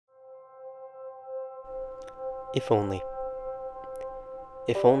If only.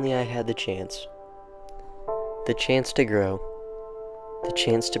 If only I had the chance. The chance to grow. The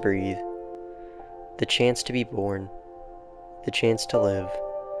chance to breathe. The chance to be born. The chance to live.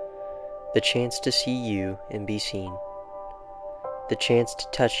 The chance to see you and be seen. The chance to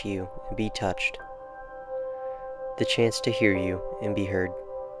touch you and be touched. The chance to hear you and be heard.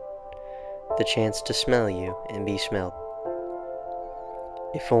 The chance to smell you and be smelled.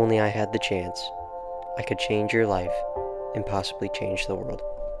 If only I had the chance, I could change your life and possibly change the world.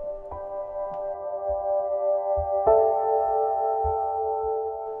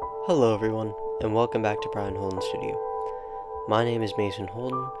 Hello everyone, and welcome back to Bryan Studio. My name is Mason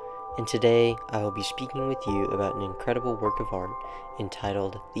Holden, and today I will be speaking with you about an incredible work of art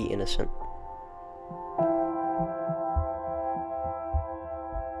entitled The Innocent.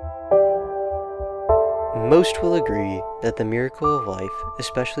 Most will agree that the miracle of life,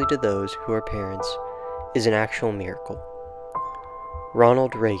 especially to those who are parents, is an actual miracle.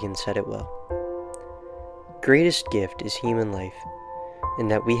 Ronald Reagan said it well. Greatest gift is human life, and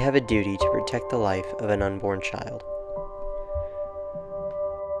that we have a duty to protect the life of an unborn child.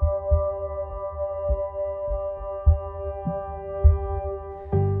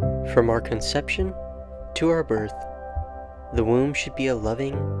 From our conception to our birth, the womb should be a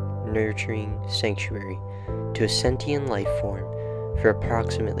loving, nurturing sanctuary to a sentient life form for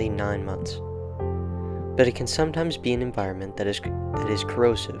approximately 9 months. But it can sometimes be an environment that is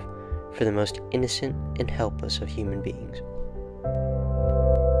corrosive for the most innocent and helpless of human beings.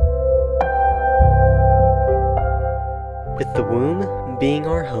 With the womb being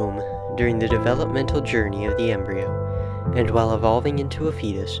our home during the developmental journey of the embryo, and while evolving into a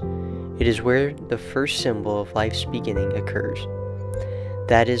fetus, it is where the first symbol of life's beginning occurs.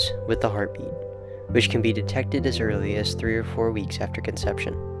 That is, with the heartbeat, which can be detected as early as 3 or 4 weeks after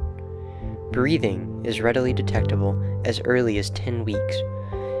conception. Breathing is readily detectable as early as 10 weeks,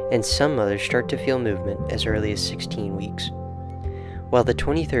 and some mothers start to feel movement as early as 16 weeks, while the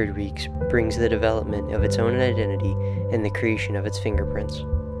 23rd week brings the development of its own identity and the creation of its fingerprints.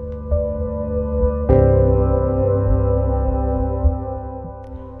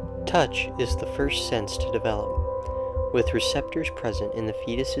 Touch is the first sense to develop, with receptors present in the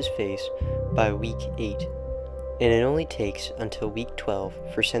fetus's face by week 8, and it only takes until week 12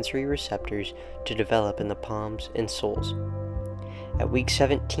 for sensory receptors to develop in the palms and soles. At week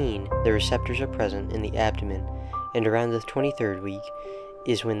 17, the receptors are present in the abdomen, and around the 23rd week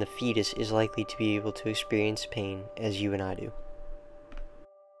is when the fetus is likely to be able to experience pain as you and I do.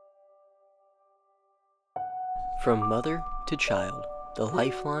 From mother to child, the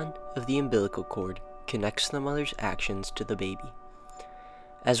lifeline of the umbilical cord connects the mother's actions to the baby.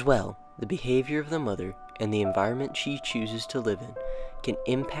 As well, the behavior of the mother and the environment she chooses to live in can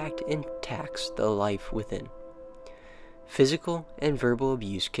impact and tax the life within. Physical and verbal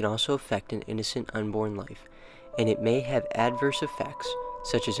abuse can also affect an innocent unborn life, and it may have adverse effects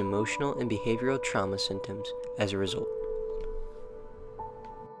such as emotional and behavioral trauma symptoms as a result.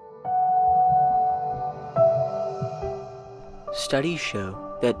 Studies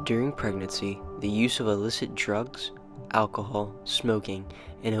show that during pregnancy, the use of illicit drugs, alcohol, smoking,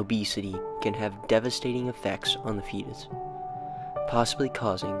 and obesity can have devastating effects on the fetus, possibly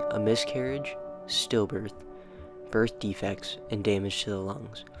causing a miscarriage, stillbirth, birth defects, and damage to the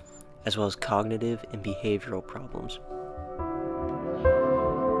lungs, as well as cognitive and behavioral problems.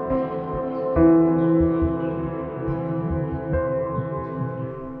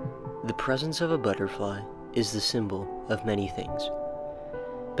 The presence of a butterfly is the symbol of many things,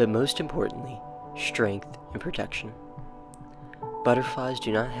 but most importantly, strength and protection. Butterflies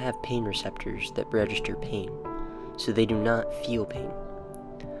do not have pain receptors that register pain, so they do not feel pain.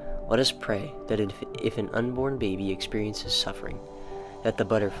 Let us pray that if an unborn baby experiences suffering, that the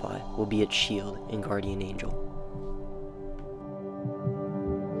butterfly will be its shield and guardian angel.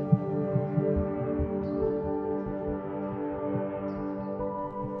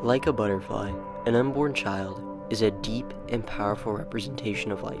 Like a butterfly, an unborn child is a deep and powerful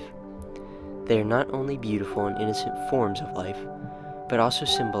representation of life. They are not only beautiful and innocent forms of life, but also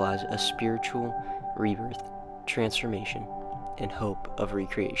symbolize a spiritual rebirth, transformation, and hope of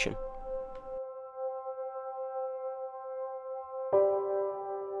recreation.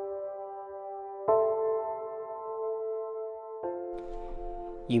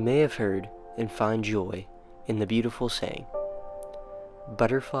 You may have heard and find joy in the beautiful saying,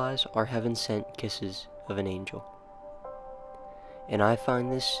 "Butterflies are heaven-sent kisses of an angel." And I find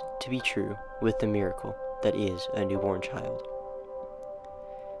this to be true with the miracle that is a newborn child.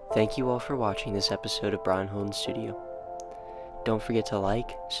 Thank you all for watching this episode of Bryan Studio. don't forget to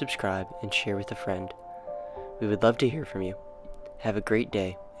like, subscribe, and share with a friend. We would love to hear from you. Have a great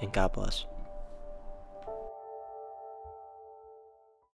day, and God bless.